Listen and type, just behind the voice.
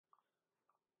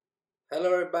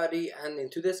Hello everybody, and in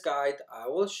today's guide I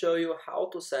will show you how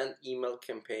to send email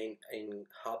campaign in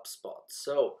Hubspot.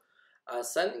 So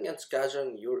sending and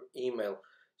scheduling your email,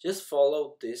 just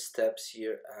follow these steps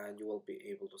here and you will be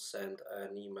able to send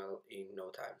an email in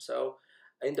no time. So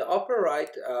in the upper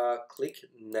right, click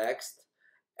next,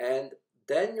 and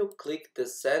then you click the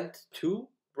send to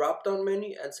drop down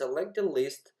menu and select the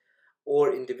list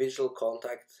or individual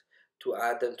contact to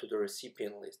add them to the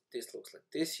recipient list. This looks like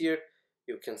this here.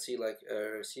 You can see like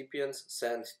recipients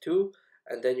sent to,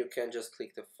 and then you can just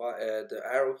click the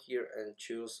arrow here and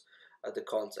choose the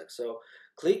contact. So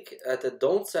click at the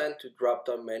don't send to drop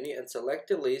down menu and select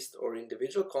the list or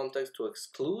individual contacts to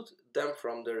exclude them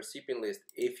from the recipient list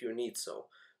if you need so.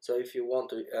 So if you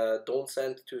want to don't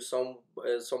send to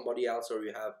somebody else, or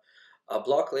you have a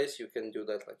block list, you can do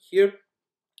that like here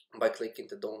by clicking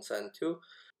the don't send to,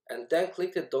 and then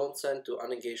click the don't send to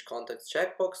unengaged contacts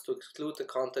checkbox to exclude the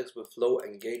contacts with low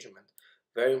engagement.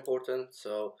 Very important,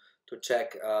 so to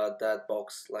check that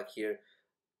box like here,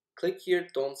 click here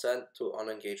don't send to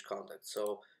unengaged contacts.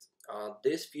 So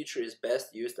this feature is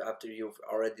best used after you've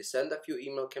already sent a few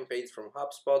email campaigns from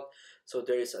HubSpot, so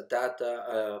there is a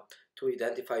data to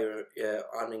identify your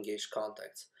unengaged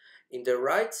contacts. In the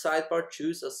right sidebar,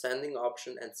 choose a sending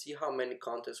option and see how many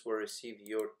contacts will receive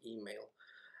your email.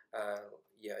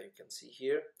 Yeah, you can see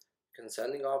here, you can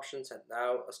sending options and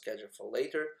now a schedule for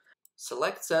later.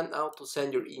 Select send now to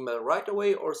send your email right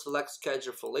away, or select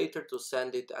schedule for later to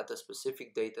send it at a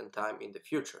specific date and time in the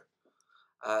future.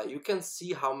 You can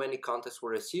see how many contacts will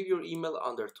receive your email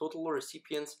under total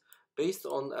recipients based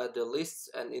on the lists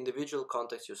and individual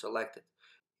contacts you selected.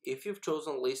 If you've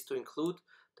chosen list to include,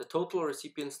 the total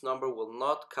recipients number will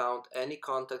not count any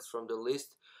contacts from the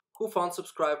list who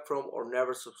unsubscribed from or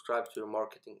never subscribed to your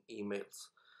marketing emails.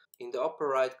 In the upper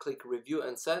right, click review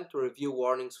and send to review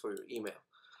warnings for your email.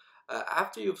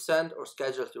 After you've sent or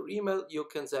scheduled your email, you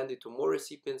can send it to more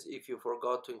recipients if you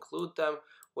forgot to include them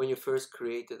when you first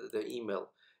created the email.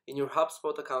 In your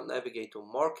HubSpot account, navigate to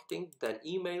marketing, then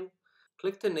email.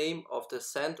 Click the name of the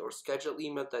sent or scheduled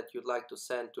email that you'd like to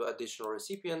send to additional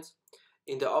recipients.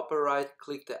 In the upper right,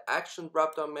 click the action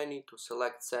drop-down menu to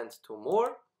select send to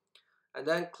more, and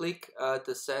then click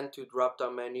the send to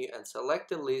drop-down menu and select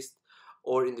the list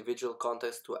or individual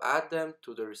contacts to add them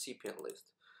to the recipient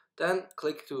list. Then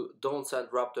click to don't send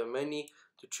drop-down menu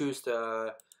to choose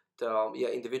the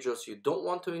individuals you don't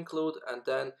want to include, and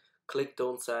then click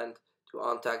don't send to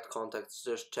untagged contacts.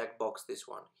 Just check box this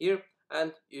one here,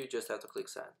 and you just have to click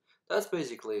send. That's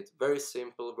basically it. Very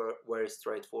simple, very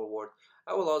straightforward.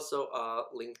 I will also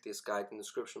link this guide in the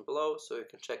description below, so you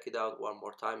can check it out one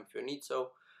more time if you need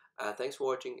so. Thanks for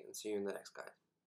watching, and see you in the next guide.